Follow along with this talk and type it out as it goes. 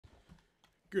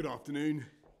Good afternoon.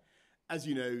 As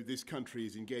you know, this country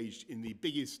is engaged in the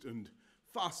biggest and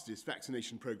fastest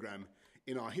vaccination programme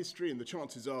in our history, and the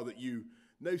chances are that you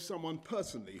know someone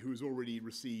personally who has already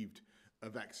received a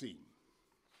vaccine.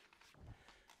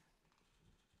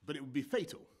 But it would be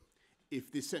fatal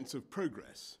if this sense of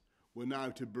progress were now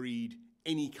to breed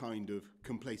any kind of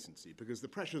complacency, because the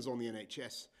pressures on the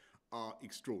NHS are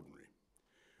extraordinary.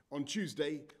 On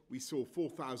Tuesday, we saw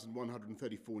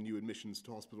 4,134 new admissions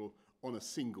to hospital on a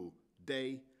single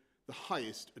day, the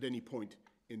highest at any point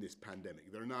in this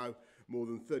pandemic. There are now more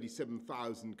than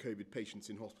 37,000 COVID patients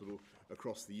in hospital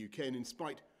across the UK, and in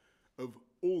spite of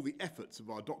all the efforts of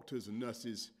our doctors and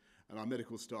nurses and our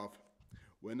medical staff,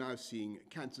 we're now seeing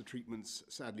cancer treatments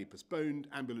sadly postponed,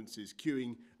 ambulances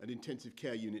queuing, and intensive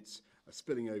care units are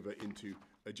spilling over into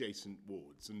adjacent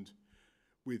wards. And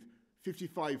with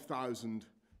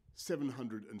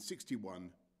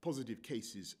 55,761 positive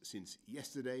cases since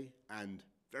yesterday, and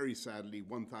very sadly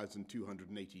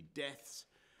 1,280 deaths,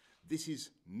 this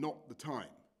is not the time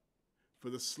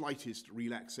for the slightest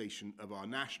relaxation of our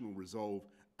national resolve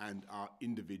and our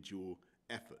individual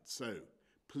efforts. So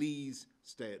please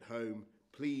stay at home,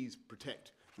 please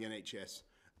protect the NHS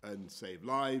and save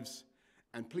lives,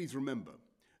 and please remember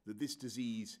that this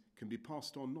disease can be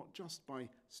passed on not just by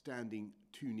standing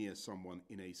too near someone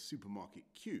in a supermarket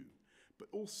queue, but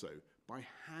also by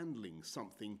handling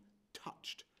something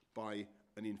touched by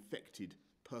an infected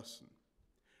person.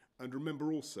 And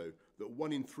remember also that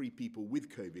 1 in 3 people with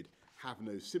COVID have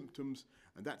no symptoms,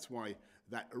 and that's why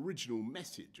that original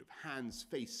message of hands,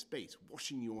 face, space,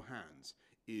 washing your hands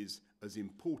is as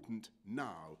important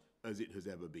now as it has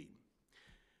ever been.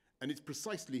 And it's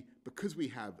precisely because we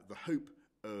have the hope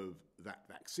of that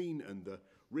vaccine and the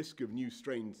risk of new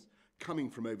strains coming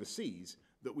from overseas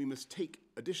that we must take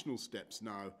additional steps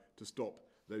now to stop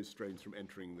those strains from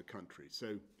entering the country.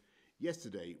 So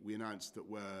yesterday we announced that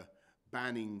we're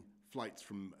banning flights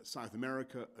from South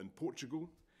America and Portugal,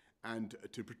 and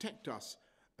to protect us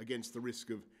against the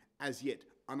risk of as yet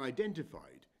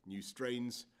unidentified new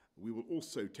strains, we will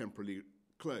also temporarily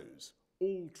close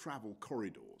all travel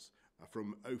corridors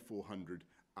from 0400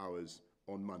 hours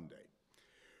on Monday.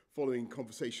 Following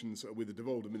conversations with the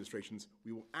devolved administrations,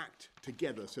 we will act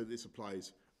together so that this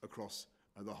applies across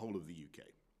the whole of the UK.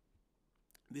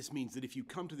 This means that if you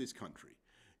come to this country,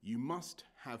 you must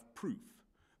have proof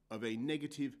of a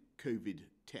negative COVID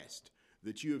test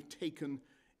that you have taken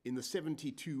in the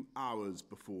 72 hours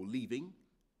before leaving,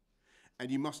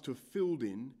 and you must have filled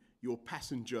in your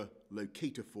passenger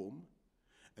locator form,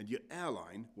 and your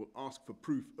airline will ask for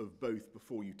proof of both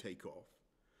before you take off.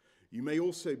 You may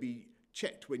also be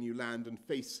checked when you land and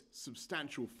face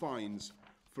substantial fines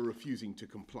for refusing to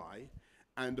comply,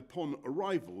 and upon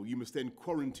arrival you must then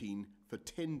quarantine for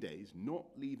 10 days, not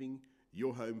leaving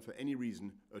your home for any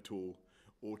reason at all,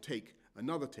 or take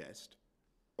another test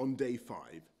on day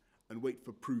 5 and wait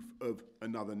for proof of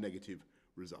another negative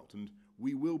result. And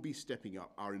we will be stepping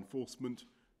up our enforcement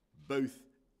both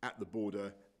at the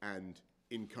border and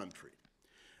in country.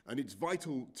 And it's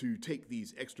vital to take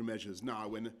these extra measures now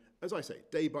when, as I say,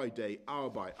 day by day, hour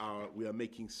by hour, we are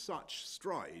making such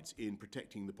strides in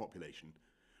protecting the population.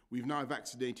 We've now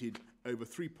vaccinated over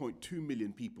 3.2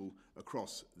 million people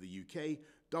across the UK,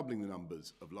 doubling the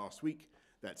numbers of last week.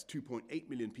 That's 2.8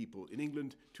 million people in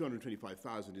England,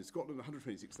 225,000 in Scotland,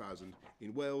 126,000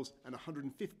 in Wales, and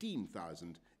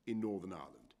 115,000 in Northern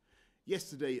Ireland.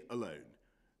 Yesterday alone,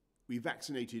 we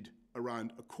vaccinated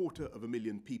around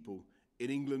 250,000 people in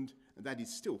England, and that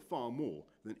is still far more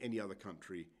than any other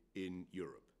country in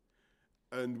Europe.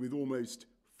 And with almost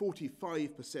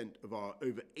 45% of our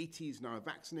over 80s now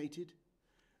vaccinated,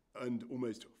 and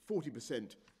almost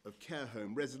 40% of care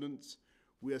home residents,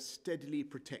 we are steadily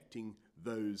protecting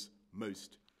those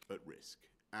most at risk.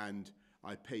 And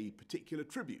I pay particular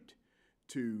tribute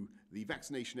to the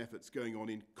vaccination efforts going on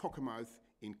in Cockermouth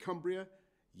in Cumbria,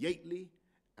 Yateley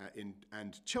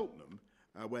and Cheltenham,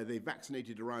 where they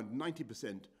vaccinated around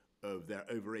 90% of their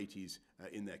over 80s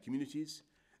in their communities.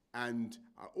 And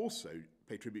I also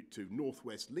pay tribute to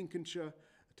northwest Lincolnshire,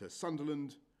 to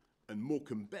Sunderland and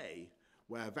Morecambe Bay,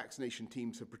 where vaccination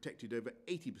teams have protected over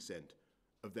 80%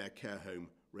 of their care home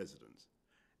residents.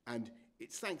 And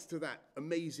it's thanks to that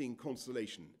amazing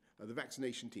constellation of the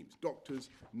vaccination teams, doctors,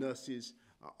 nurses,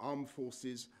 armed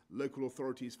forces, local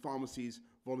authorities, pharmacies,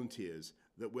 volunteers,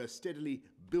 that we're steadily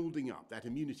building up that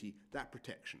immunity, that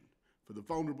protection for the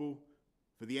vulnerable,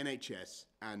 for the NHS,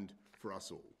 and for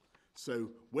us all.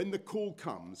 So when the call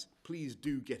comes, please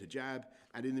do get a jab,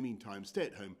 and in the meantime, stay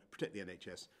at home, protect the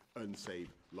NHS, and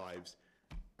save lives.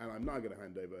 And I'm now going to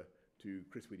hand over to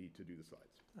Chris Whitty to do the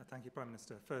slides. Thank you, Prime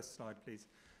Minister. First slide, please.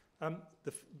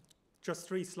 Just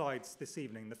 3 slides this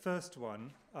evening. The first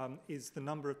one is the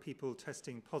number of people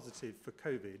testing positive for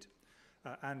COVID.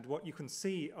 And what you can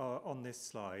see on this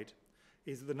slide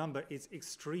is that the number is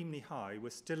extremely high. We're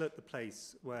still at the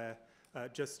place where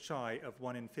just shy of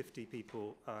 1 in 50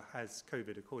 people has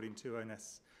COVID, according to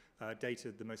ONS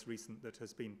data, the most recent that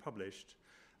has been published.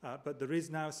 But there is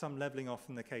now some levelling off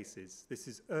in the cases. This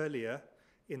is earlier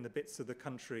in the bits of the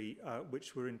country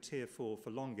which were in Tier 4 for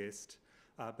longest,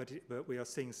 but we are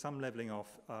seeing some levelling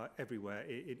off everywhere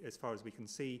as far as we can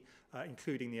see,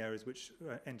 including the areas which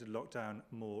entered lockdown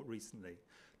more recently.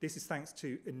 This is thanks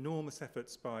to enormous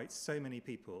efforts by so many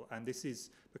people, and this is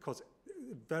because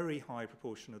a very high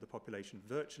proportion of the population,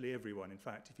 virtually everyone, in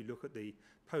fact, if you look at the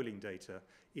polling data,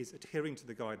 is adhering to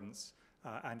the guidance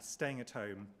and staying at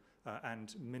home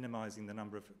and minimising the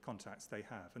number of contacts they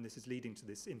have. And this is leading to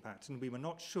this impact. And we were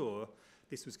not sure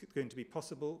this was going to be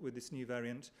possible with this new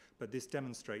variant, but this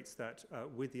demonstrates that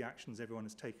with the actions everyone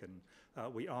has taken,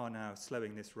 we are now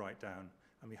slowing this right down,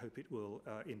 and we hope it will,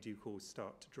 in due course,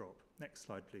 start to drop. Next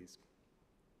slide, please.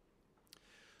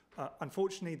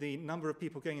 Unfortunately, the number of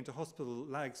people going into hospital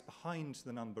lags behind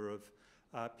the number of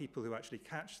people who actually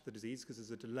catch the disease, because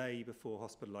there's a delay before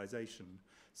hospitalisation.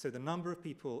 So the number of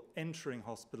people entering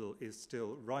hospital is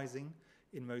still rising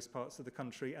in most parts of the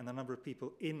country, and the number of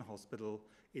people in hospital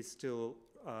is still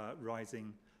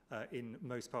rising in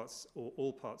most parts or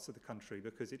all parts of the country,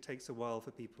 because it takes a while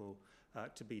for people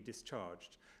to be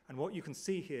discharged. And what you can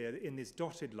see here in this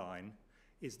dotted line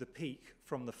is the peak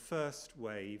from the first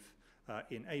wave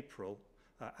in April,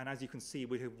 and as you can see,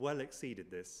 we have well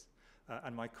exceeded this.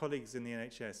 And my colleagues in the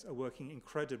NHS are working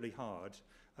incredibly hard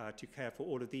to care for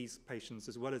all of these patients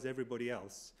as well as everybody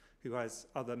else who has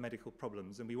other medical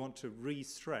problems. And we want to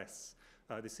re-stress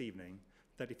this evening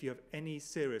that if you have any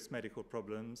serious medical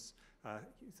problems,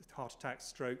 heart attacks,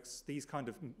 strokes, these kind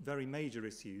of very major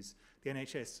issues, the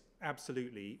NHS,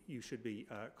 absolutely, you should be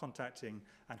contacting,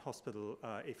 and hospital,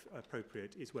 if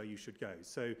appropriate, is where you should go.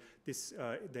 So this,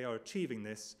 they are achieving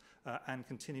this and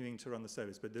continuing to run the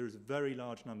service, but there is very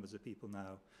large numbers of people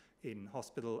now in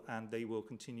hospital, and they will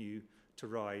continue to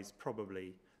rise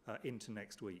probably into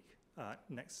next week.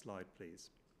 Next slide, please.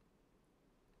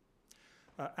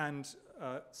 And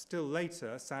still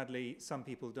later, sadly, some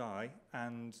people die,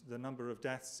 and the number of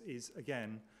deaths is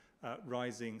again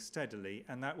rising steadily,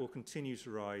 and that will continue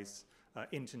to rise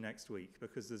into next week,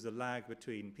 because there's a lag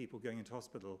between people going into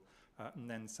hospital and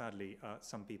then, sadly,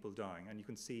 some people dying, and you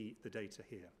can see the data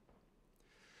here.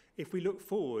 If we look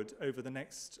forward over the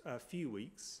next few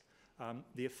weeks,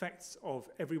 the effects of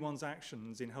everyone's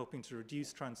actions in helping to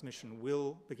reduce transmission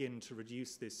will begin to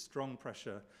reduce this strong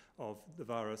pressure of the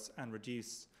virus and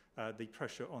reduce the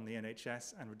pressure on the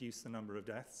NHS and reduce the number of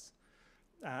deaths.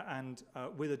 And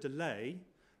with a delay,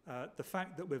 the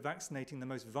fact that we're vaccinating the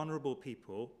most vulnerable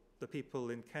people, the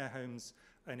people in care homes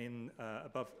and in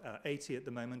above 80 at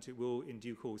the moment, it will in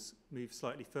due course move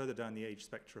slightly further down the age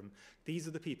spectrum. These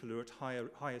are the people who are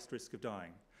at highest risk of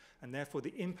dying. And therefore,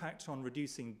 the impact on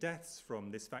reducing deaths from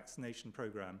this vaccination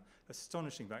programme,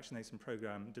 astonishing vaccination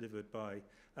programme delivered by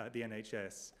the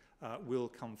NHS, will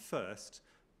come first.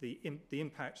 The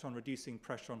impact on reducing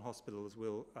pressure on hospitals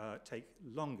will take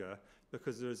longer,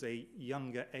 because there is a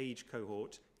younger age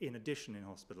cohort in addition in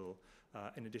hospital,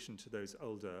 in addition to those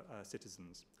older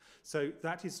citizens. So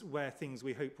that is where things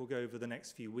we hope will go over the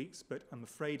next few weeks, but I'm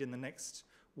afraid in the next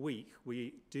week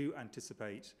we do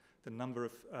anticipate the number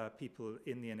of people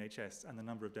in the NHS and the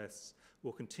number of deaths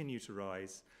will continue to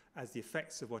rise as the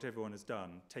effects of what everyone has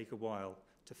done take a while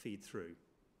to feed through.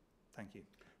 Thank you.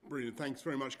 Brilliant. Thanks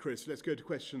very much, Chris. Let's go to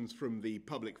questions from the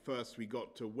public first. We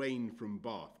got to Wayne from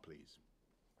Bath, please.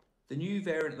 The new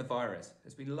variant of the virus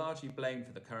has been largely blamed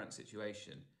for the current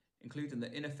situation, including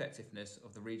the ineffectiveness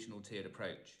of the regional tiered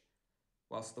approach,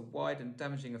 whilst the wide and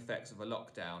damaging effects of a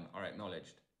lockdown are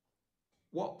acknowledged.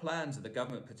 What plans are the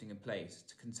government putting in place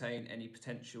to contain any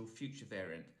potential future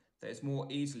variant that is more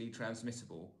easily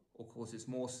transmissible or causes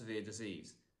more severe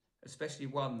disease, especially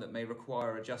one that may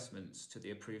require adjustments to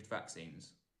the approved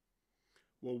vaccines?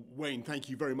 Well, Wayne, thank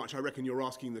you very much. I reckon you're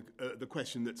asking the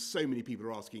question that so many people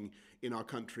are asking in our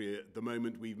country at the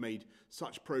moment. We've made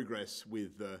such progress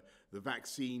with the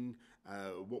vaccine.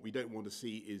 What we don't want to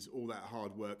see is all that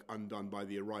hard work undone by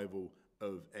the arrival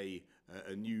of a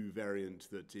new variant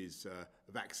that is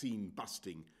vaccine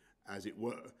busting, as it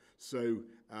were. So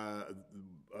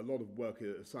a lot of work,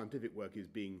 scientific work, is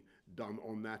being done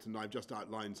on that, and I've just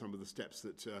outlined some of the steps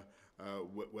that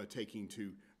we're taking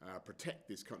to protect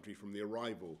this country from the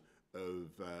arrival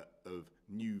of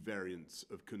new variants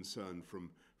of concern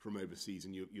from overseas,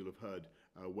 and you'll have heard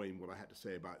Wayne what I had to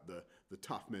say about the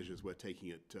tough measures we're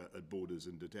taking at borders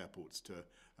and at airports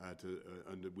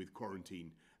and with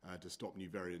quarantine to stop new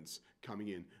variants coming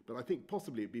in. But I think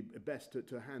possibly it'd be best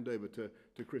to hand over to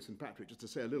Chris and Patrick just to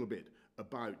say a little bit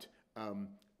about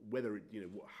whether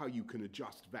how you can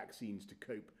adjust vaccines to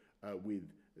cope with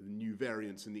new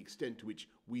variants and the extent to which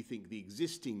we think the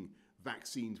existing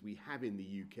vaccines we have in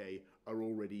the UK are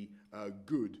already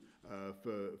good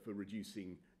for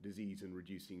reducing disease and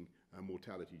reducing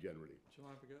mortality generally. Shall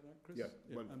I forget that, Chris? Yeah.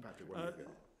 Patrick, one you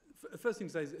go. First thing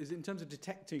to say is in terms of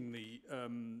detecting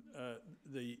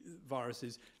the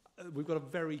viruses, we've got a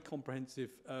very comprehensive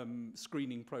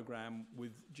screening program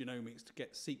with genomics to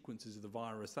get sequences of the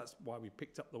virus. That's why we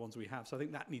picked up the ones we have. So I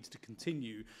think that needs to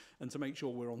continue, and to make sure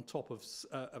we're on top of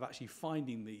actually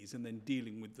finding these and then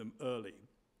dealing with them early.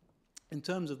 In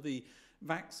terms of the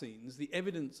vaccines, the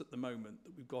evidence at the moment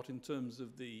that we've got in terms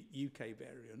of the UK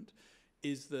variant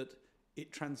is that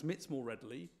it transmits more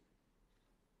readily.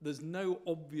 There's no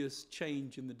obvious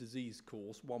change in the disease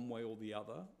course one way or the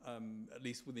other, at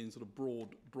least within sort of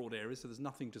broad areas. So there's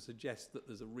nothing to suggest that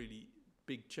there's a really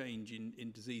big change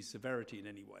in disease severity in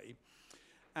any way.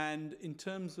 And in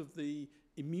terms of the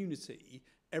immunity,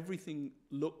 everything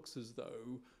looks as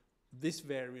though this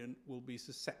variant will be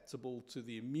susceptible to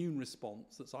the immune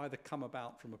response that's either come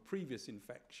about from a previous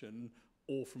infection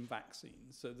or from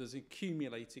vaccines. So there's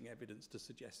accumulating evidence to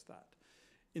suggest that.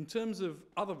 In terms of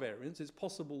other variants, it's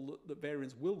possible that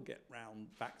variants will get round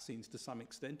vaccines to some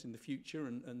extent in the future,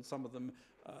 and some of them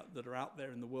that are out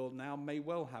there in the world now may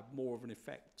well have more of an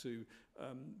effect to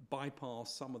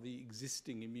bypass some of the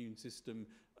existing immune system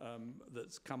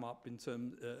that's come up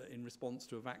in response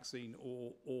to a vaccine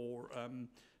or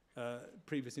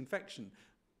previous infection.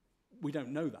 We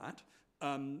don't know that.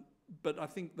 But I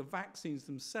think the vaccines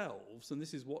themselves, and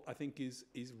this is what I think is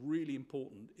really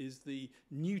important, is the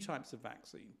new types of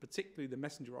vaccine, particularly the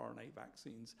messenger RNA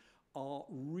vaccines, are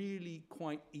really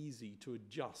quite easy to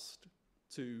adjust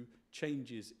to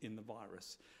changes in the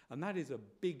virus. And that is a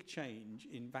big change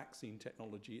in vaccine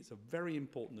technology. It's a very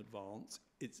important advance.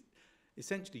 It's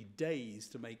essentially days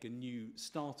to make a new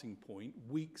starting point,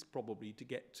 weeks probably to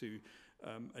get to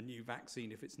a new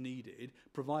vaccine if it's needed,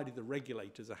 provided the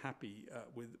regulators are happy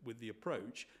with the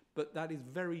approach. But that is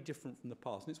very different from the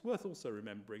past. And it's worth also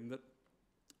remembering that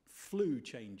flu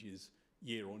changes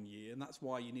year on year, and that's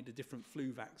why you need a different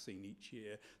flu vaccine each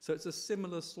year. So it's a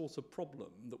similar sort of problem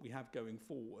that we have going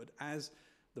forward. As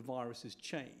the viruses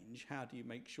change, how do you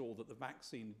make sure that the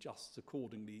vaccine adjusts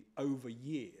accordingly over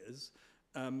years?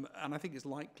 And I think it's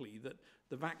likely that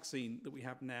the vaccine that we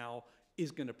have now is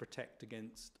going to protect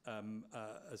against,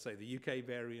 say, the UK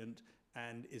variant,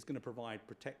 and is going to provide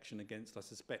protection against, I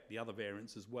suspect, the other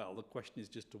variants as well. The question is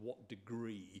just to what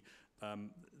degree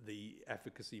the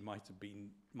efficacy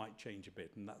might change a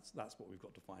bit, and that's what we've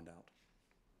got to find out.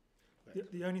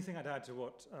 The only thing I'd add to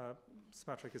what Sir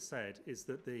Patrick has said is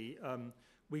that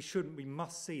we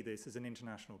must see this as an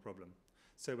international problem.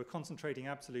 So we're concentrating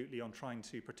absolutely on trying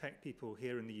to protect people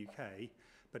here in the UK,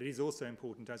 but it is also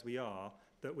important, as we are,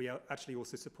 that we actually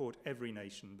also support every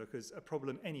nation, because a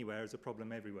problem anywhere is a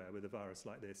problem everywhere with a virus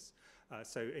like this.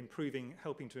 So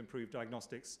helping to improve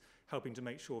diagnostics, helping to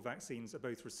make sure vaccines are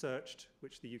both researched,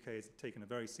 which the UK has taken a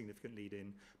very significant lead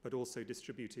in, but also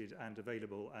distributed and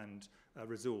available and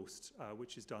resourced,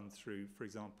 which is done through, for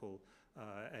example,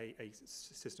 a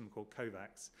system called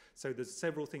COVAX. So there's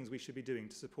several things we should be doing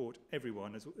to support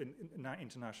everyone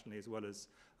internationally as well as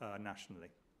nationally.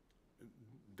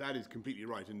 That is completely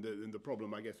right, and the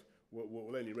problem, I guess,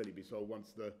 will only really be solved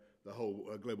once the whole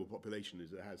global population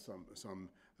has some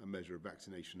measure of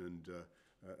vaccination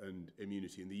and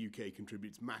immunity. And the UK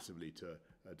contributes massively to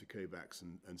COVAX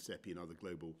and CEPI and other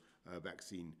global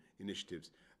vaccine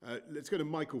initiatives. Let's go to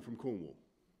Michael from Cornwall.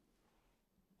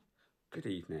 Good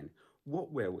evening.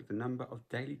 What will the number of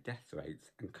daily death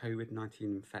rates and COVID-19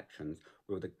 infections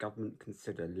will the government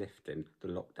consider lifting the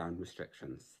lockdown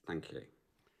restrictions? Thank you.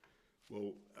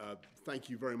 Well, thank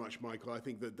you very much, Michael. I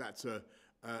think that's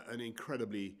an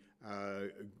incredibly,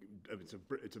 it's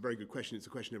a very good question. It's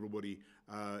a question everybody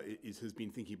has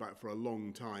been thinking about for a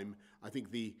long time. I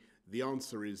think the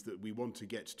answer is that we want to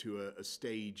get to a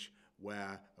stage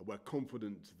where we're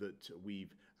confident that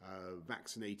we've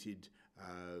vaccinated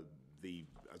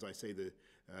as I say, the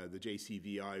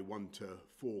JCVI 1 to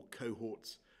 4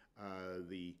 cohorts,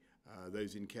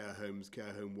 those in care homes,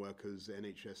 care home workers,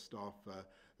 NHS staff,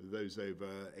 those over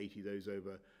 80, those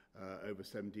over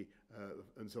 70,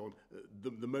 and so on.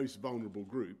 The most vulnerable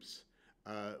groups,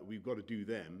 we've got to do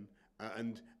them.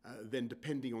 And then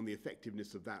depending on the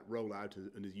effectiveness of that rollout,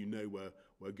 and as you know,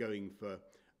 we're going for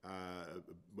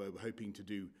we're hoping to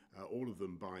do all of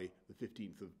them by the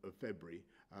 15th of February.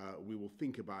 We will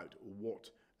think about what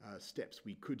steps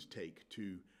we could take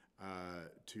to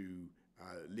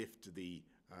lift the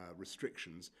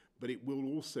restrictions, but it will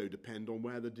also depend on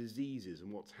where the disease is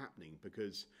and what's happening,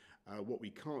 because what we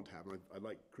can't have, and I'd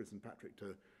like Chris and Patrick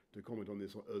to comment on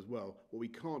this as well, what we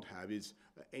can't have is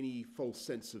any false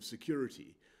sense of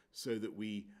security, so that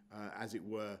we, as it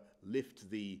were, lift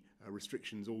the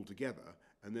restrictions altogether,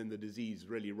 and then the disease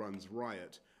really runs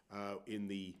riot in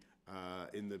the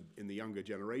younger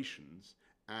generations.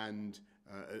 And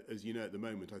as you know, at the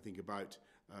moment, I think about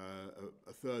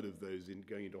a third of those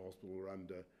going into hospital are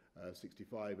under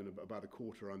 65, and about a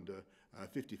quarter under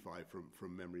 55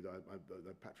 from memory.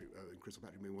 Patrick and Chris or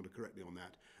Patrick may want to correct me on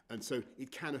that. And so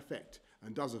it can affect,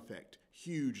 and does affect,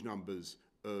 huge numbers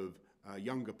of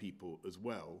younger people as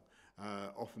well,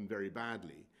 often very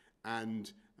badly.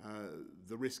 And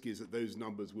the risk is that those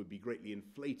numbers would be greatly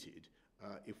inflated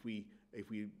if we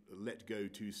let go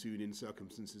too soon in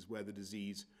circumstances where the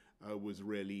disease was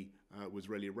really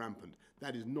rampant.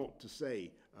 That is not to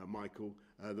say, Michael,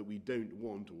 that we don't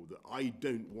want, or that I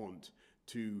don't want,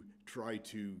 to try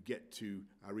to get to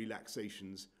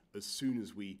relaxations as soon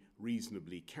as we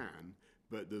reasonably can.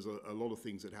 But there's a lot of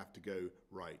things that have to go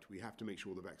right. We have to make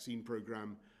sure the vaccine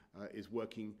program is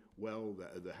working well.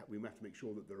 We have to make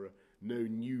sure that there are no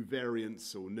new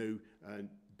variants or no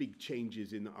big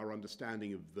changes in our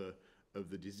understanding of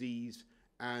the disease.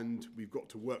 And we've got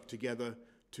to work together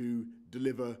to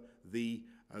deliver the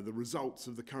results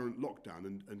of the current lockdown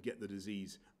and get the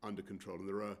disease under control. And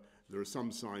there are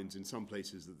some signs in some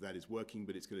places that is working,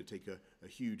 but it's going to take a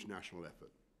huge national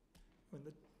effort. Well,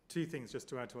 the two things just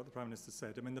to add to what the Prime Minister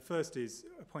said. I mean, the first is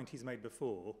a point he's made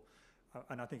before,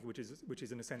 and I think which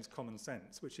is in a sense common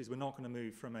sense, which is we're not going to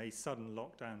move from a sudden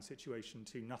lockdown situation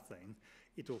to nothing.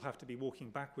 It'll have to be walking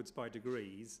backwards by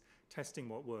degrees, testing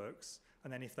what works,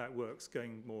 and then if that works,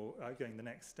 going the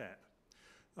next step.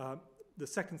 The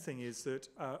second thing is that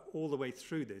all the way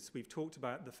through this, we've talked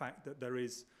about the fact that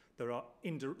there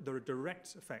are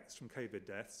direct effects from COVID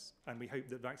deaths, and we hope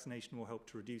that vaccination will help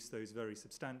to reduce those very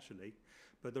substantially.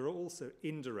 But there are also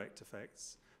indirect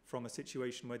effects from a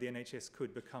situation where the NHS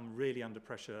could become really under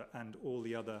pressure, and all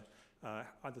the other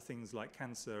things like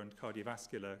cancer and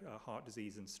cardiovascular, heart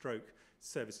disease and stroke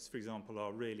services, for example,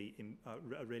 are really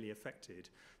affected.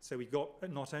 So we've got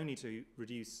not only to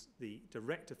reduce the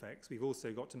direct effects, we've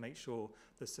also got to make sure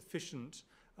there's sufficient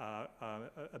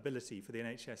ability for the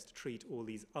NHS to treat all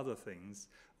these other things,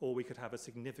 or we could have a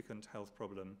significant health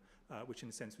problem, which in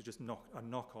a sense was just a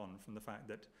knock-on from the fact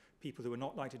that people who are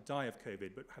not likely to die of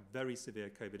COVID but have very severe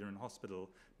COVID and are in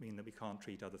hospital mean that we can't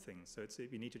treat other things. So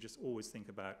we need to just always think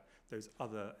about those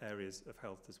other areas of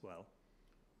health as well.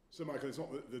 So, Michael, it's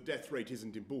not that the death rate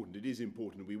isn't important. It is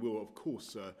important. We will, of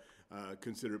course,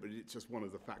 consider it, but it's just one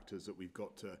of the factors that we've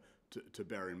got to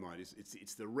bear in mind.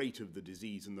 It's the rate of the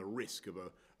disease and the risk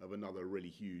of another really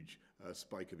huge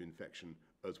spike of infection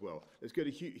as well. Let's go to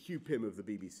Hugh Pym of the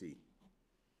BBC.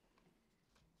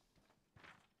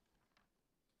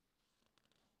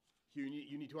 Hugh,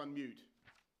 you need to unmute.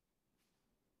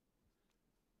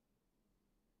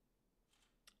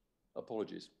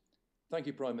 Apologies. Thank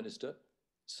you, Prime Minister.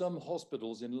 Some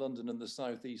hospitals in London and the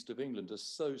southeast of England are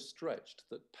so stretched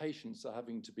that patients are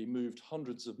having to be moved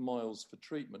hundreds of miles for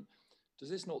treatment. Does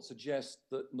this not suggest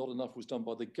that not enough was done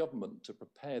by the government to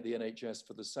prepare the NHS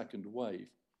for the second wave?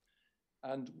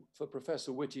 And for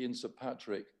Professor Whitty and Sir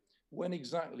Patrick, when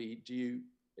exactly do you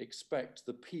expect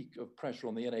the peak of pressure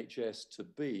on the NHS to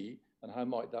be, and how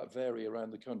might that vary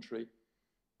around the country?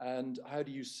 And how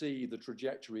do you see the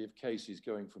trajectory of cases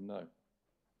going from now?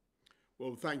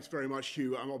 Well, thanks very much,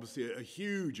 Hugh. Obviously, a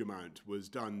huge amount was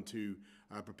done to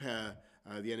prepare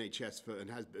the NHS and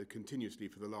has continuously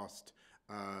for the last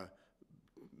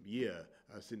year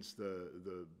since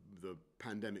the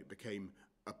pandemic became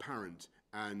apparent,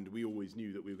 and we always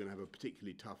knew that we were going to have a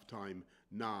particularly tough time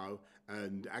now,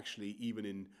 and actually even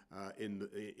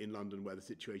in London, where the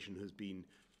situation has been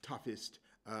toughest,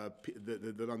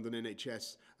 the London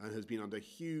NHS has been under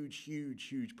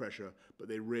huge pressure, but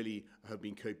they really have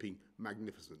been coping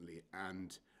magnificently.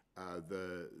 And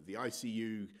the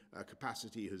ICU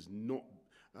capacity has not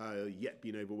yet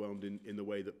been overwhelmed in the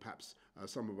way that perhaps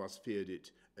some of us feared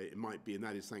it might be, and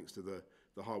that is thanks to the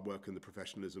hard work and the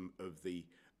professionalism of the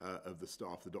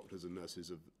staff, the doctors and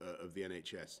nurses of the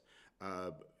NHS.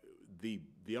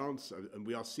 The answer, and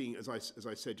we are seeing, as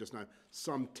I said just now,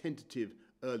 some tentative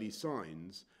early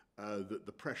signs that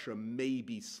the pressure may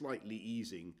be slightly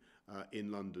easing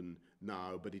in London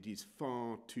now, but it is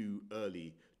far too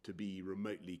early to be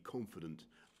remotely confident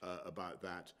about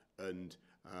that. And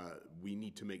we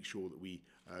need to make sure that we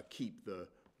keep the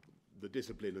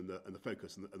discipline and the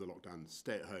focus and the lockdown,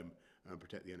 stay at home and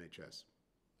protect the NHS.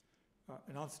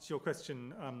 In answer to your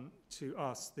question to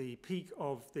us, the peak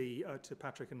of the, to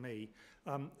Patrick and me,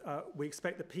 we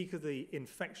expect the peak of the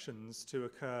infections to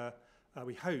occur,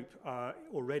 we hope,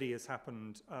 already has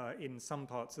happened in some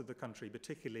parts of the country,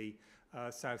 particularly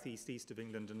southeast, east of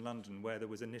England and London, where there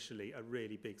was initially a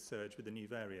really big surge with the new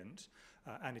variant.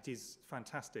 And it is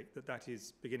fantastic that that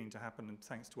is beginning to happen, and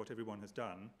thanks to what everyone has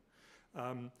done.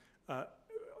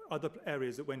 Other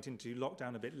areas that went into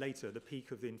lockdown a bit later, the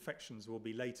peak of the infections will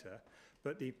be later,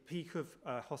 but the peak of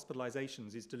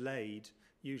hospitalizations is delayed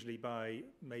usually by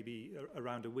maybe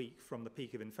around a week from the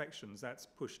peak of infections. That's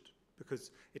pushed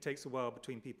because it takes a while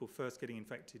between people first getting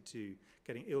infected to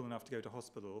getting ill enough to go to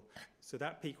hospital. So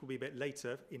that peak will be a bit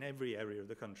later in every area of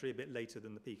the country, a bit later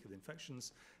than the peak of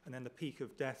infections. And then the peak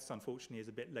of deaths, unfortunately, is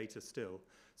a bit later still.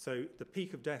 So the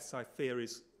peak of deaths, I fear,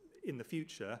 is in the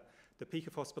future. The peak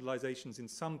of hospitalizations in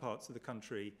some parts of the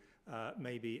country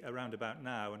may be around about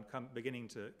now and beginning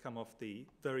to come off the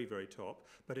very, very top,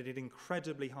 but at an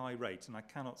incredibly high rate, and I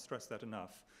cannot stress that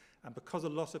enough. And because a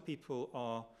lot of people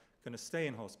are going to stay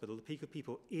in hospital, the peak of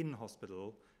people in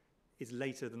hospital is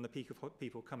later than the peak of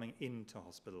people coming into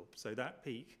hospital. So that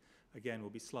peak, again,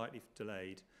 will be slightly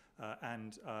delayed.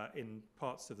 And in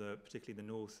parts of particularly the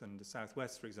north and the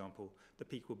southwest, for example, the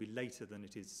peak will be later than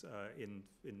it is in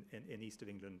east of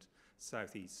England,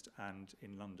 southeast, and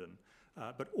in London.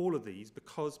 But all of these,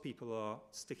 because people are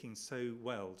sticking so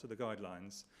well to the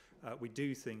guidelines, we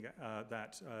do think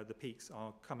that the peaks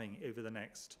are coming over the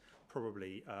next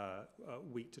probably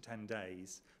week to 10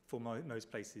 days for most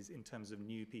places in terms of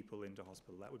new people into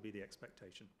hospital. That would be the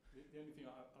expectation. The only thing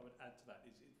I would add to that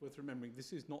is it's worth remembering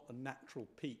this is not a natural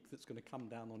peak that's going to come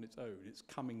down on its own. It's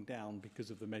coming down because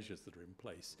of the measures that are in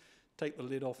place. Take the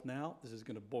lid off now, this is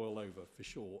going to boil over for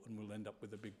sure, and we'll end up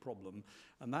with a big problem.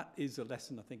 And that is a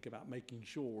lesson, I think, about making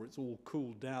sure it's all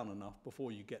cooled down enough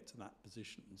before you get to that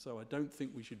position. So I don't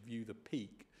think we should view the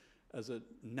peak as a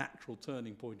natural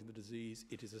turning point in the disease.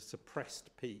 It is a suppressed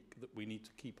peak that we need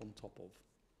to keep on top of.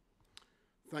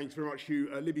 Thanks very much, Hugh.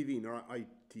 Libby Veen,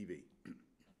 ITV.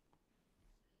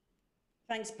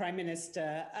 Thanks, Prime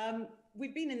Minister.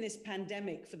 We've been in this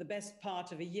pandemic for the best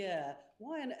part of a year.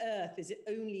 Why on earth is it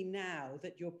only now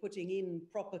that you're putting in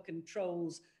proper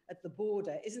controls at the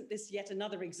border? Isn't this yet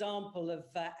another example of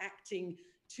acting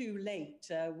too late,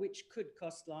 which could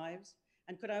cost lives?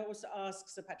 And could I also ask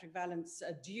Sir Patrick Vallance,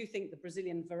 do you think the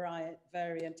Brazilian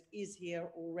variant is here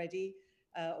already,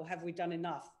 or have we done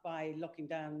enough by locking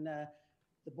down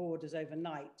the borders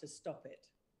overnight to stop it?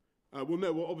 Well,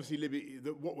 no, well, obviously, Libby,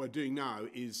 what we're doing now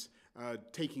is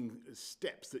taking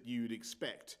steps that you'd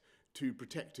expect to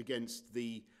protect against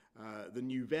the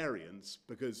new variants,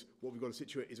 because what we've got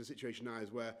is a situation now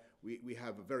is where we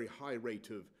have a very high rate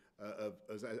of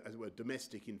as it were,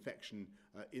 domestic infection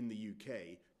in the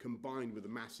UK, combined with a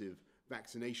massive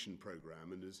vaccination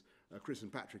programme. And as Chris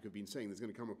and Patrick have been saying, there's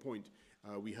going to come a point,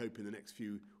 we hope, in the next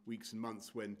few weeks and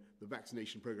months when the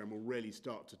vaccination programme will really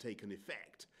start to take an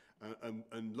effect.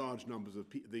 And large numbers of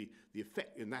the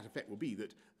effect, and that effect will be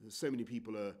that so many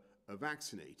people are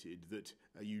vaccinated that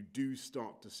you do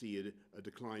start to see a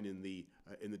decline in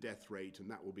the death rate, and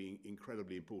that will be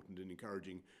incredibly important and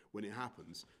encouraging when it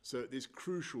happens. So at this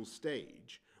crucial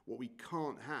stage, what we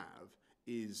can't have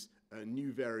is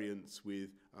new variants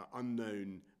with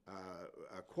unknown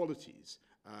qualities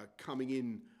coming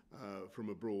in from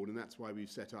abroad, and that's why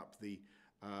we've set up the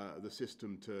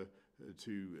system to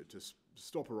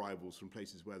stop arrivals from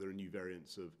places where there are new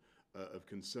variants of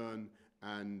concern,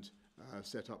 and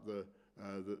set up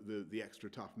the extra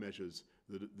tough measures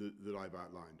that I've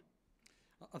outlined.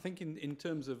 I think in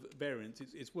terms of variants,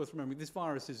 it's worth remembering this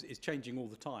virus is changing all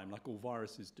the time, like all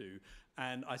viruses do,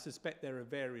 and I suspect there are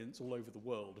variants all over the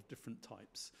world of different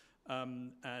types.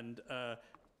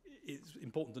 It's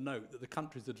important to note that the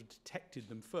countries that have detected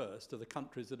them first are the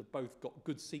countries that have both got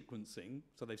good sequencing,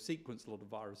 so they've sequenced a lot of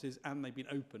viruses, and they've been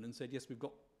open and said, yes, we've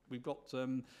got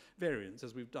variants,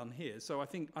 as we've done here. So I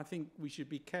think we should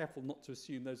be careful not to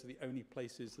assume those are the only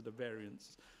places that the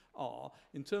variants are.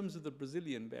 In terms of the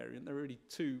Brazilian variant, there are really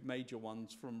two major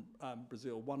ones from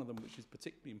Brazil. One of them, which is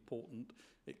particularly important,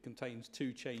 it contains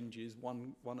two changes,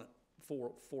 one at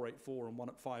 484 and one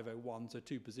at 501, so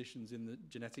two positions in the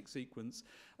genetic sequence.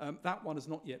 That one has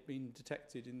not yet been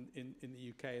detected in the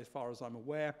UK, as far as I'm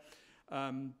aware.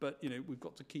 But we've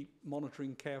got to keep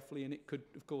monitoring carefully, and it could,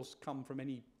 of course, come from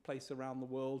any place around the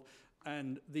world.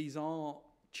 And these are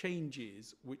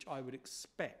changes which I would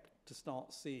expect to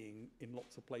start seeing in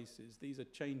lots of places. These are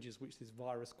changes which this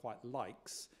virus quite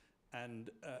likes, and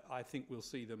I think we'll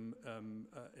see them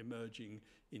emerging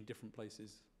in different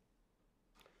places.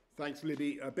 Thanks,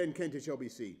 Libby. Ben Kentish,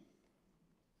 LBC.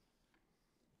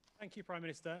 Thank you, Prime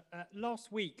Minister.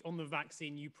 Last week on the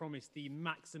vaccine, you promised the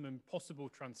maximum possible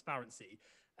transparency.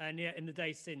 And yet in the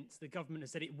days since, the government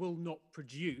has said it will not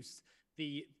produce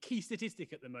the key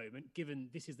statistic at the moment, given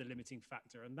this is the limiting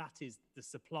factor, and that is the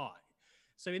supply.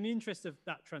 So in the interest of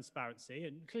that transparency,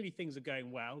 and clearly things are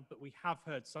going well, but we have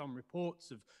heard some reports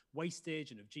of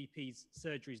wastage and of GPs'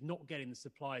 surgeries not getting the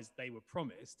supplies they were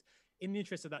promised. In the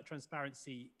interest of that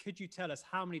transparency, could you tell us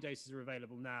how many doses are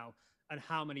available now and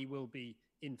how many will be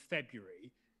in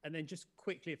February? And then just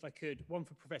quickly, if I could, one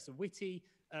for Professor Whitty.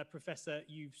 Professor,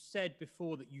 you've said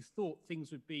before that you thought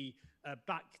things would be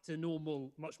back to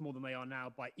normal much more than they are now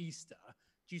by Easter.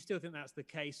 Do you still think that's the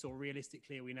case, or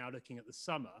realistically are we now looking at the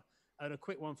summer? And a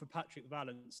quick one for Patrick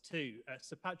Vallance too.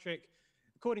 So Patrick,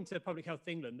 according to Public Health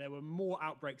England, there were more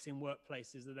outbreaks in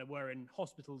workplaces than there were in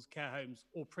hospitals, care homes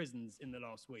or prisons in the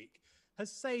last week.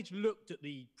 Has SAGE looked at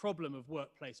the problem of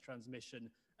workplace transmission,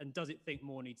 and does it think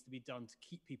more needs to be done to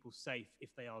keep people safe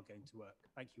if they are going to work?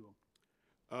 Thank you all.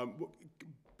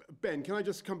 Ben, can I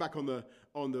just come back on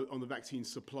the vaccine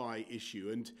supply issue?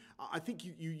 And I think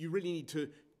you really need to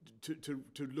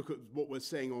look at what we're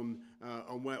saying on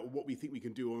what we think we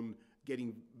can do on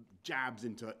getting jabs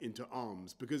into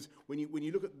arms, because when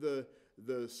you look at the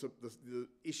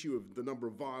issue of the number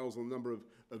of vials or the number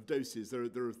of doses,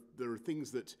 there are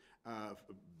things that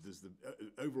there's the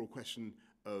overall question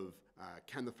of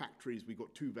can the factories, we've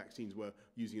got 2 vaccines we're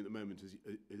using at the moment,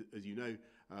 as you know,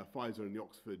 Pfizer and the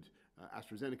Oxford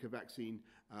AstraZeneca vaccine,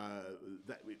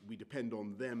 that we depend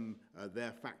on them,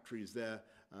 their factories, their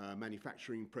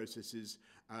manufacturing processes,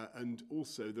 and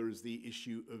also there is the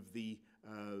issue of the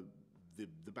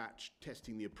batch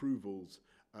testing, the approvals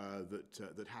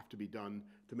that have to be done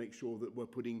to make sure that we're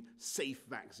putting safe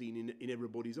vaccine in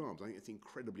everybody's arms. I think it's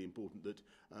incredibly important that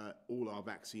all our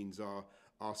vaccines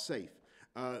are safe.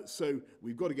 So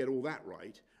we've got to get all that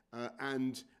right.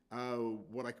 And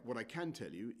what I can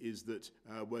tell you is that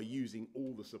we're using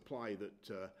all the supply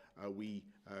that we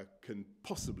can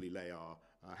possibly lay our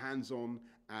hands on,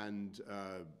 and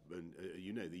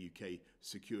you know, the UK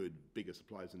secured bigger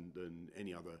supplies than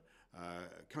any other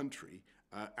country,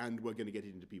 and we're going to get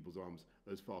it into people's arms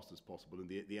as fast as possible. And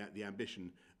the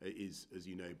ambition is, as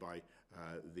you know, by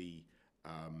the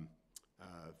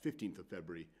 15th of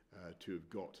February to have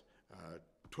got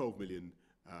 12 million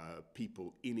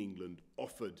people in England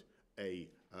offered a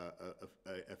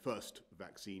first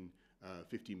vaccine,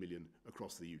 15 million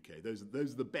across the UK. Those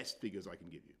are the best figures I can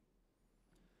give you.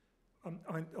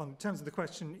 On terms of the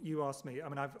question you asked me, I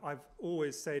mean, I've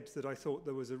always said that I thought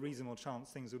there was a reasonable chance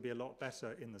things would be a lot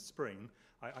better in the spring.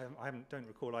 I don't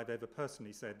recall I've ever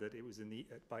personally said that it was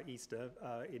by Easter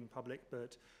in public,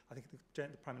 but I think the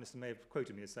Prime Minister may have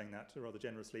quoted me as saying that rather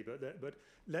generously. But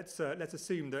let's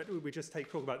assume that we just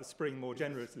talk about the spring more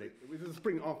generously. There's a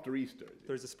spring after Easter.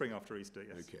 There is a spring after Easter,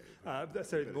 yes. Okay.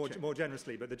 So more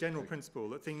generously, but the general principle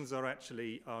that things are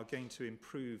going to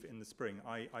improve in the spring,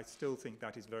 I still think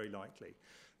that is very likely.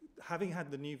 Having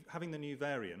the new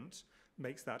variant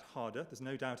makes that harder. There's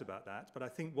no doubt about that. But I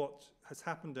think what has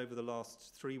happened over the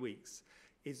last 3 weeks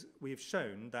is we've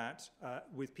shown that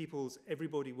with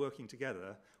everybody working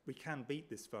together, we can beat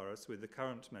this virus with the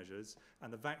current measures,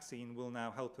 and the vaccine will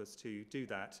now help us to do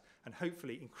that. And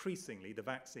hopefully, increasingly, the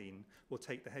vaccine will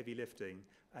take the heavy lifting,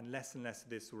 and less of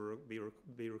this will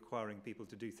be requiring people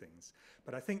to do things.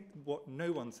 But I think what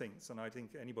no one thinks, and I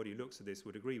think anybody who looks at this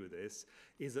would agree with this,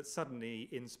 is that suddenly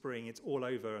in spring it's all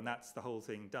over and that's the whole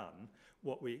thing done.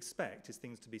 What we expect is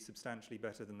things to be substantially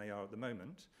better than they are at the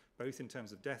moment, both in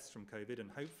terms of deaths from COVID,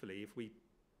 and hopefully if we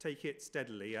take it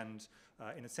steadily and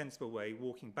in a sensible way,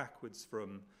 walking backwards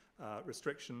from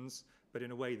restrictions, but in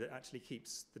a way that actually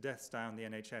keeps the deaths down, the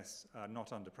NHS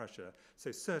not under pressure.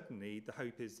 So certainly the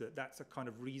hope is that that's a kind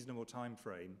of reasonable time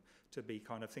frame to be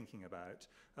kind of thinking about.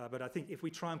 But I think if we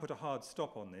try and put a hard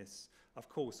stop on this, of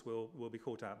course we'll be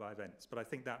caught out by events. But I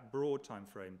think that broad time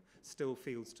frame still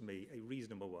feels to me a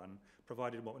reasonable one,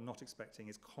 provided what we're not expecting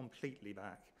is completely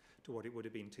back to what it would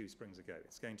have been 2 springs ago.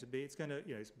 It's going to be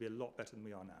a lot better than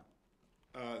we are now.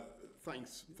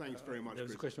 Thanks very much. There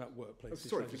was a question about workplaces.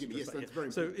 Sorry, forgive me. Yes, that's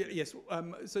very So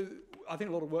important. so I think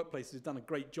a lot of workplaces have done a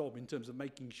great job in terms of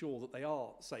making sure that they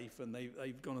are safe, and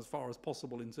they've gone as far as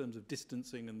possible in terms of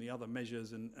distancing and the other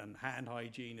measures, and hand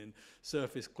hygiene and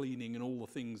surface cleaning and all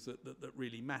the things that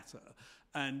really matter.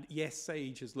 And yes,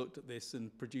 SAGE has looked at this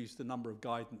and produced a number of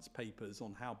guidance papers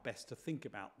on how best to think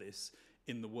about this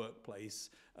in the workplace.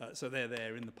 So they're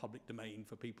there in the public domain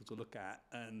for people to look at.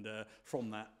 And from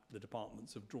that, the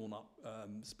departments have drawn up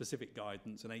specific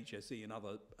guidance, and HSE and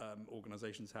other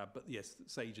organisations have. But yes,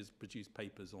 SAGE has produced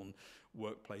papers on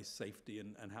workplace safety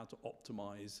and how to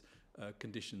optimise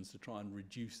conditions to try and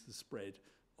reduce the spread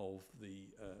of the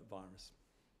virus.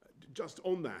 Just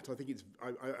on that, I think it's,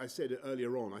 I said it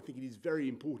earlier on, I think it is very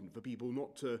important for people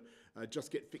not to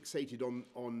just get fixated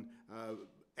on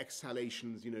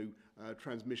exhalations,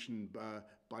 transmission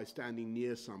by standing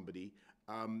near somebody.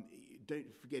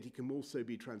 Don't forget it can also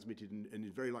be transmitted, and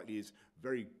it very likely is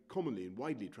very commonly and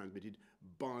widely transmitted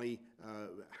by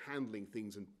handling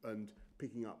things and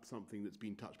picking up something that's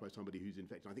been touched by somebody who's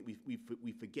infected. I think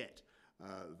we forget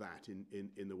that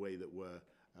in the way that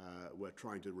we're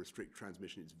trying to restrict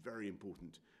transmission. It's very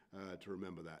important to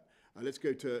remember that. Let's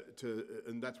go to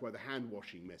and that's why the hand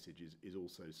washing message is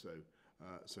also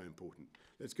so important.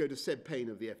 Let's go to Seb Payne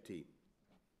of the FT.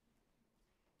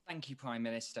 Thank you, Prime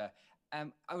Minister.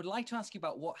 I would like to ask you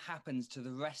about what happens to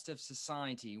the rest of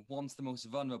society once the most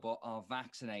vulnerable are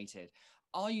vaccinated.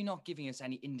 Are you not giving us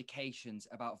any indications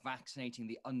about vaccinating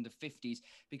the under 50s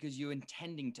because you're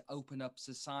intending to open up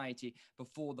society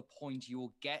before the point you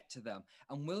will get to them?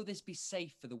 And will this be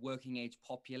safe for the working age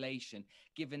population,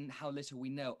 given how little we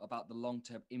know about the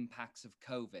long-term impacts of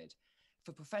COVID?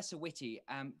 For Professor Whitty,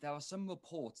 there are some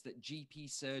reports that GP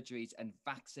surgeries and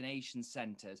vaccination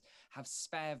centres have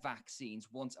spare vaccines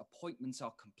once appointments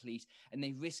are complete, and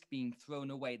they risk being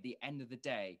thrown away at the end of the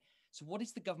day. So what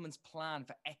is the government's plan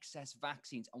for excess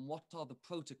vaccines, and what are the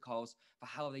protocols for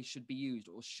how they should be used,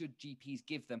 or should GPs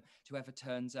give them to whoever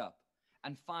turns up?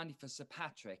 And finally, for Sir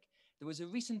Patrick, there was a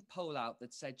recent poll out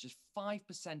that said just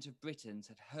 5% of Britons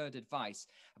had heard advice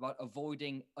about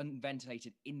avoiding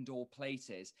unventilated indoor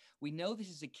places. We know this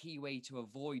is a key way to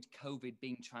avoid COVID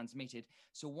being transmitted,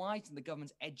 so why isn't the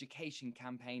government's education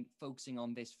campaign focusing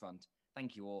on this front?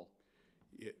 Thank you all.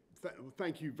 Yeah,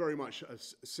 thank you very much,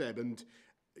 Seb. And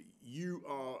you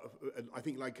are, I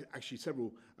think, like actually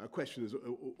several questioners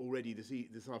already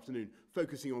this afternoon,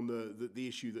 focusing on the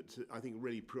issue that I think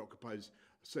really preoccupies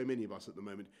so many of us at the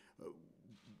moment.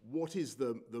 What is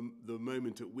the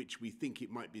moment at which we think it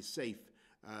might be safe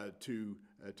to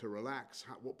relax?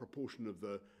 What proportion of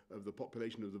the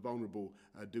population of the vulnerable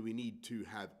do we need to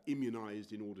have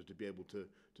immunised in order to be able to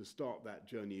start that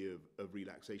journey of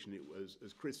relaxation?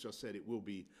 As Chris just said, it will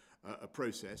be a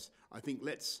process. I think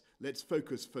let's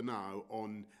focus for now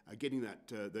on getting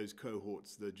those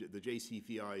cohorts, the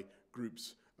JCVI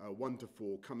groups 1 to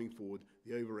 4 coming forward,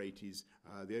 the over 80s,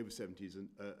 the over 70s, and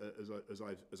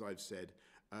as I've said,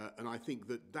 and I think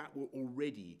that will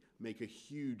already make a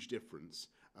huge difference.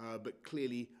 But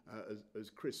clearly,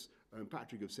 as Chris and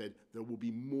Patrick have said, there will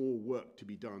be more work to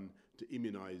be done to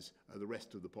immunise the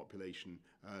rest of the population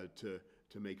to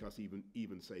make us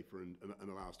even safer and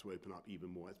allow us to open up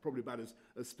even more. It's probably about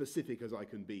as specific as I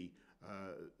can be,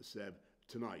 Seb,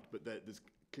 tonight. But there's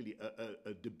clearly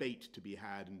a debate to be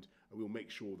had, and we'll make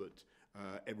sure that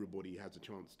everybody has a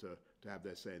chance to have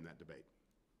their say in that debate.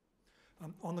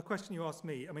 On the question you asked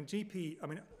me,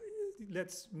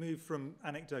 let's move from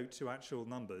anecdote to actual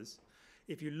numbers.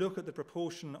 If you look at the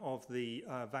proportion of the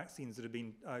vaccines that have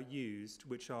been used,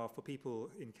 which are for people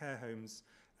in care homes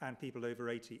and people over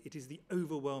 80, it is the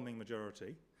overwhelming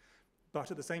majority. But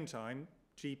at the same time,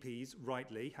 GPs,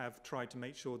 rightly, have tried to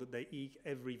make sure that they eke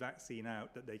every vaccine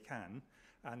out that they can.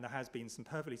 And there has been some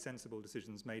perfectly sensible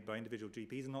decisions made by individual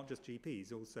GPs, and not just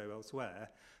GPs, also elsewhere,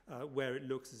 where it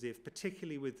looks as if,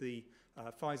 particularly with the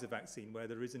Pfizer vaccine, where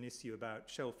there is an issue about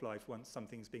shelf life once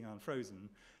something's being unfrozen,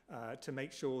 to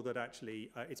make sure that actually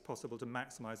it's possible to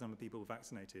maximise the number of people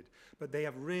vaccinated. But they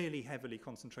have really heavily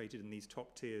concentrated in these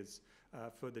top tiers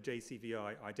for the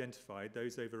JCVI identified,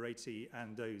 those over 80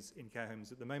 and those in care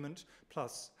homes at the moment,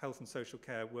 plus health and social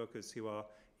care workers who are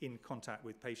in contact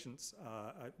with patients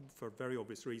for very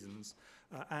obvious reasons.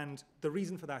 And the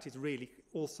reason for that is really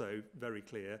also very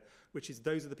clear, which is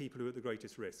those are the people who are at the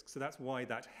greatest risk. So that's why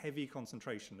that heavy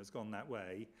concentration has gone that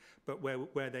way. But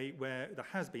where there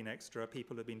has been extra,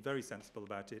 people have been very sensible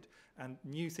about it. And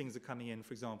new things are coming in,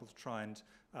 for example, to try and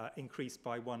increase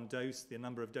by 1 dose the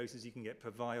number of doses you can get per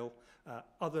vial.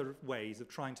 Other ways of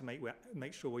trying to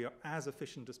make sure we are as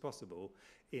efficient as possible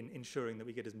in ensuring that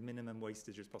we get as minimum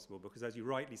wastage as possible. Because as you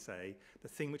rightly say, the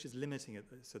thing which is limiting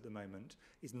us at the moment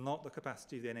is not the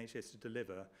capacity of the NHS to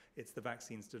deliver, it's the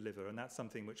vaccines to deliver. And that's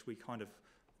something which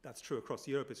that's true across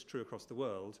Europe, it's true across the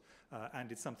world, and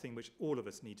it's something which all of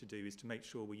us need to do, is to make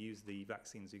sure we use the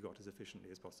vaccines we got as efficiently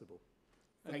as possible.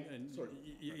 Sorry.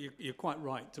 You're quite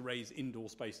right to raise indoor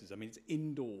spaces. I mean, it's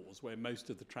indoors where most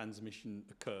of the transmission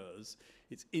occurs.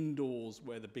 It's indoors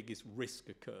where the biggest risk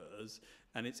occurs.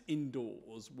 And it's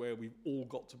indoors where we've all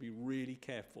got to be really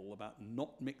careful about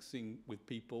not mixing with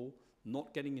people,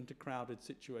 not getting into crowded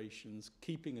situations,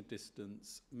 keeping a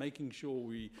distance, making sure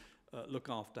we look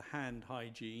after hand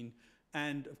hygiene,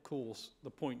 and of course, the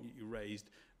point that you raised,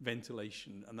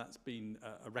 ventilation, and that's been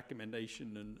a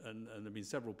recommendation, and there have been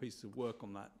several pieces of work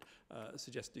on that,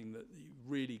 suggesting that you've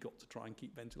really got to try and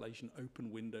keep ventilation,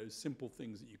 open windows, simple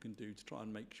things that you can do to try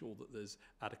and make sure that there's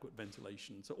adequate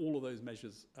ventilation. So all of those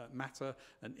measures matter,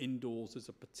 and indoors is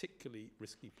a particularly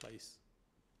risky place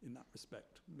in that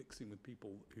respect, mixing with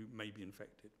people who may be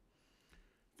infected.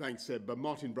 Thanks, Seb.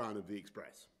 Martin Brown of The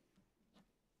Express.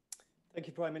 Thank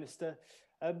you, Prime Minister.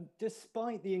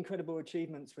 Despite the incredible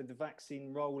achievements with the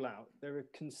vaccine rollout, there are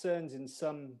concerns in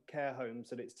some care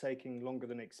homes that it's taking longer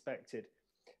than expected.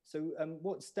 So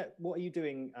what are you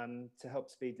doing to help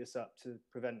speed this up to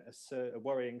prevent a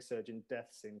worrying surge in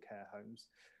deaths in care homes?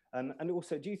 And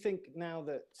also, do you think now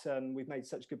that we've made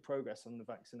such good progress on the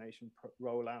vaccination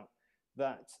rollout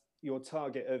that your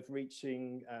target of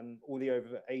reaching all the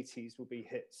over 80s will be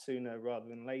hit sooner rather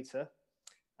than later?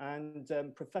 And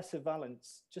Professor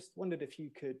Vallance, just wondered if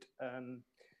you could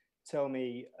tell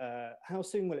me how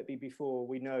soon will it be before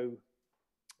we know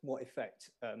what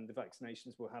effect the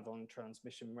vaccinations will have on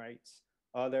transmission rates?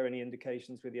 Are there any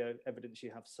indications with the evidence you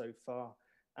have so far?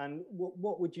 And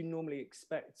what would you normally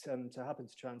expect to happen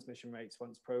to transmission rates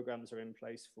once programs are in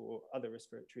place for other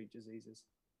respiratory diseases?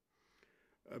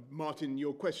 Martin,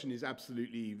 your question is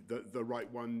absolutely the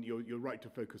right one. You're right to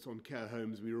focus on care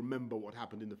homes. We remember what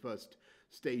happened in the first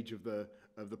stage of the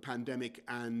pandemic,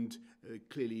 and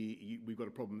clearly we've got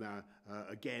a problem there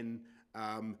again.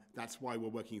 That's why we're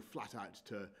working flat out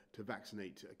to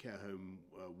vaccinate care home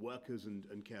workers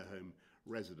and care home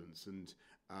residents. And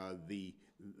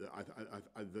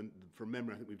from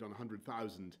memory, I think we've done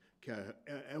 100,000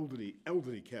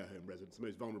 elderly care home residents, the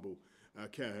most vulnerable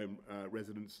care home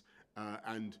residents.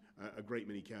 And a great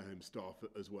many care home staff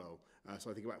as well. So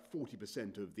I think about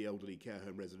 40% of the elderly care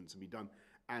home residents have been done.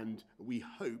 And we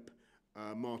hope,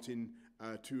 Martin,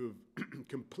 to have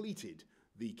completed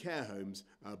the care homes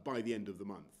by the end of the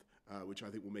month, which I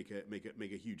think will make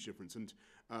a huge difference. And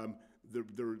I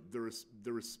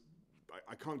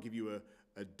can't give you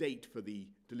a date for the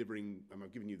delivering, and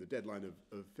I've given you the deadline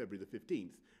of February the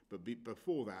 15th, but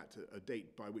before that, a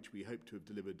date by which we hope to have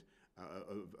delivered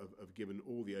have given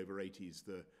all the over 80s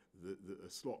the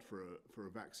slot for a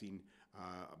vaccine.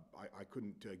 I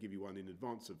couldn't give you one in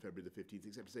advance of February the 15th,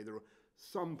 except to say there are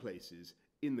some places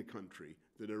in the country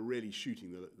that are really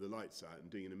shooting the lights out and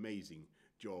doing an amazing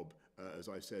job. As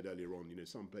I said earlier on,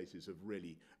 some places have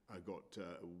really got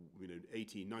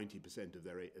 80, 90% of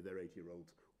their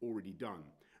 80-year-olds already done.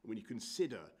 And when you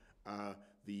consider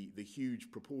the huge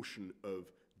proportion of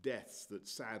deaths that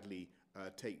sadly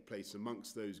take place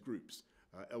amongst those groups,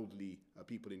 elderly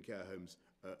people in care homes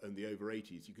and the over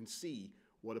 80s, you can see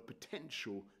what a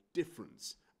potential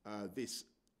difference this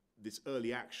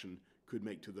early action could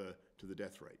make to the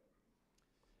death rate.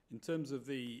 In terms of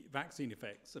the vaccine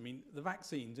effects, I mean, the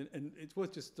vaccines, and it's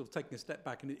worth just sort of taking a step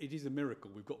back, and it is a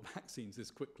miracle we've got vaccines this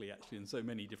quickly, actually, and so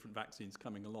many different vaccines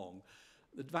coming along.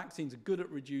 The vaccines are good at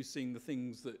reducing the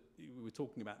things that we were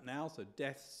talking about now, so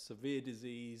deaths, severe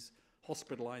disease,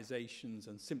 hospitalizations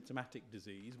and symptomatic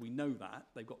disease. We know that.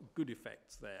 They've got good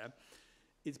effects there.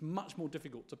 It's much more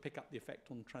difficult to pick up the effect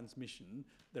on transmission.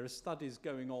 There are studies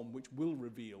going on which will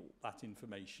reveal that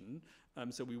information.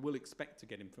 So we will expect to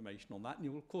get information on that.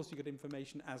 And of course, you get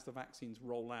information as the vaccines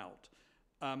roll out.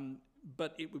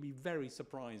 But it would be very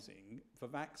surprising for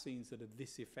vaccines that are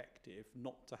this effective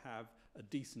not to have a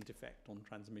decent effect on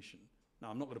transmission. Now,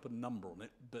 I'm not going to put a number on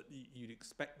it, but you'd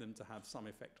expect them to have some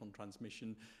effect on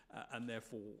transmission, and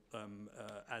therefore,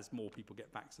 as more people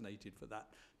get vaccinated, for that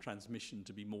transmission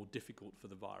to be more difficult for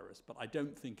the virus. But I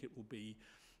don't think it will be,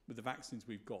 with the vaccines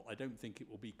we've got, I don't think it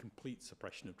will be complete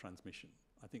suppression of transmission.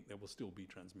 I think there will still be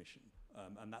transmission,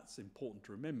 and that's important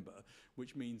to remember,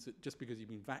 which means that just because you've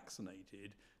been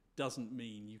vaccinated doesn't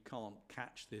mean you can't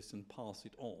catch this and pass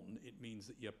it on. It means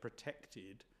that you're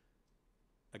protected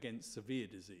against severe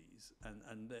disease,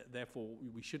 and therefore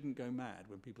we shouldn't go mad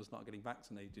when people start getting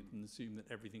vaccinated and assume that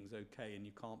everything's okay and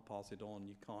you can't pass it on,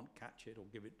 you can't catch it or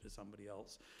give it to somebody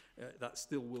else. That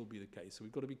still will be the case, so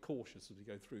we've got to be cautious as we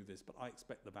go through this, but I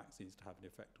expect the vaccines to have an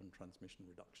effect on transmission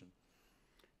reduction.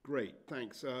 Great,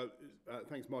 thanks.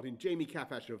 Thanks, Martin. Jamie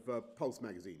Cafash of Pulse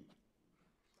magazine.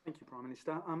 Thank you, Prime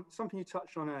Minister. Something you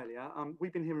touched on earlier,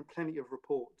 we've been hearing plenty of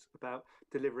reports about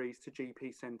deliveries to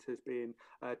GP centres being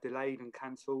delayed and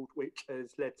cancelled, which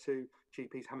has led to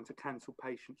GPs having to cancel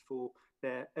patients for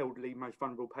their elderly, most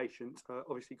vulnerable patients,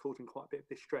 obviously causing quite a bit of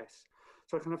distress.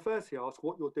 So can I firstly ask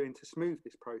what you're doing to smooth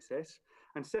this process?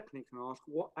 And secondly, can I ask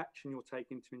what action you're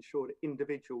taking to ensure that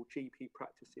individual GP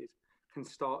practices can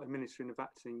start administering the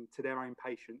vaccine to their own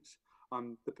patients,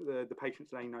 the patients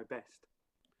they know best?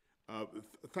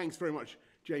 Thanks very much,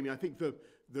 Jamie. I think the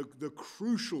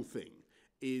crucial thing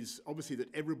is obviously that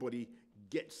everybody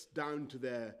gets down to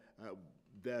their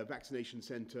vaccination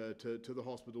centre, to the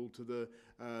hospital, to the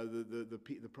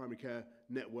primary care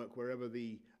network, wherever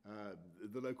the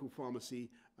local pharmacy,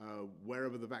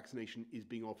 wherever the vaccination is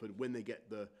being offered, when they get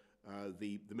the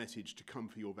message to come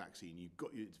for your vaccine.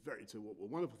 It's a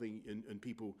wonderful thing, and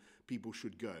people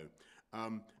should go.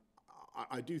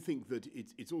 I do think that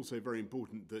it's also very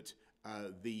important that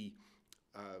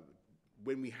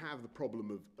when we have the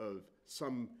problem of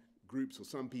some groups or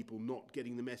some people not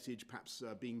getting the message, perhaps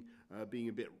being a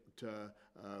bit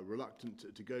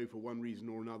reluctant to go for one reason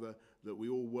or another, that we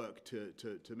all work to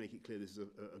make it clear this is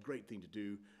a great thing to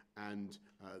do, and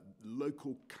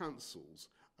local councils,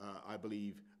 I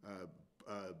believe,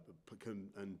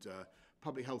 and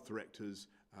public health directors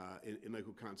in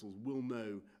local councils will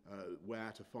know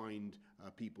where to find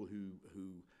people who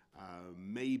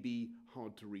may be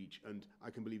hard to reach, and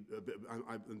I can believe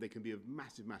and they can be of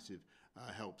massive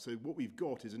help. So what we've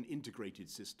got is an integrated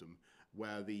system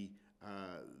where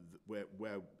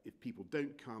where if people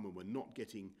don't come and we're not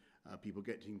getting people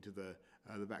getting to the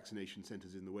vaccination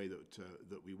centres in the way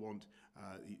that we want,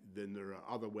 then there are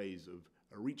other ways of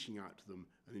reaching out to them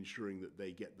and ensuring that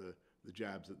they get the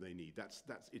jabs that they need.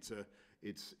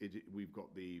 We've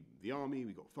got the army,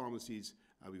 we've got pharmacies,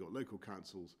 we've got local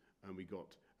councils, and we've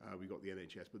got the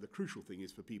NHS. But the crucial thing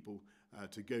is for people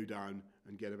to go down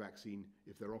and get a vaccine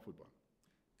if they're offered one.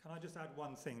 Can I just add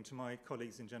one thing to my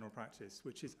colleagues in general practice,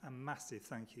 which is a massive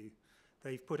thank you.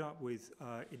 They've put up with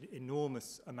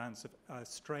enormous amounts of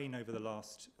strain over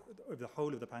the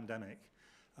whole of the pandemic.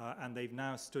 And they've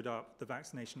now stood up the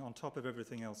vaccination on top of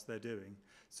everything else they're doing.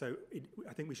 So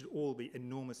I think we should all be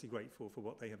enormously grateful for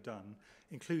what they have done,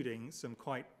 including some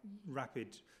quite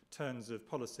rapid turns of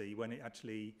policy when it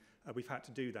actually we've had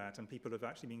to do that, and people have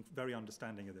actually been very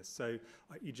understanding of this. So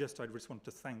I just want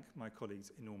to thank my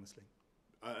colleagues enormously.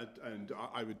 And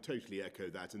I would totally echo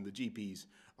that. And the GPs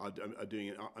are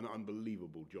doing an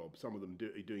unbelievable job. Some of them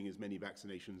are doing as many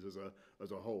vaccinations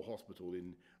as a whole hospital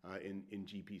in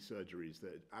GP surgeries.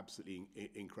 They're absolutely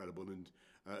incredible. And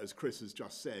as Chris has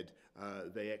just said,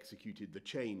 they executed the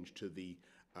change to the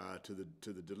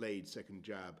delayed second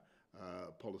jab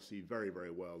policy very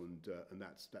well, and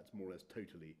that's more or less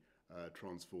totally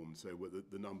transformed. So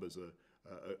the numbers are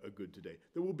good today.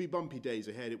 There will be bumpy days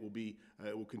ahead. It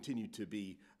will continue to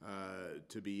be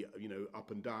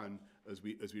up and down as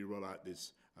we roll out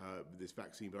this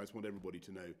vaccine. But I just want everybody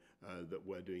to know that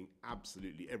we're doing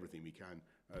absolutely everything we can,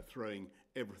 throwing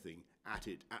everything at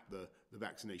the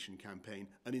vaccination campaign.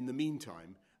 And in the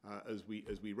meantime, as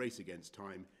we race against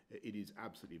time, it is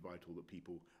absolutely vital that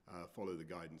people follow the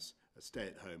guidance, stay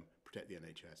at home, protect the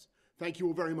NHS. Thank you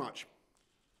all very much.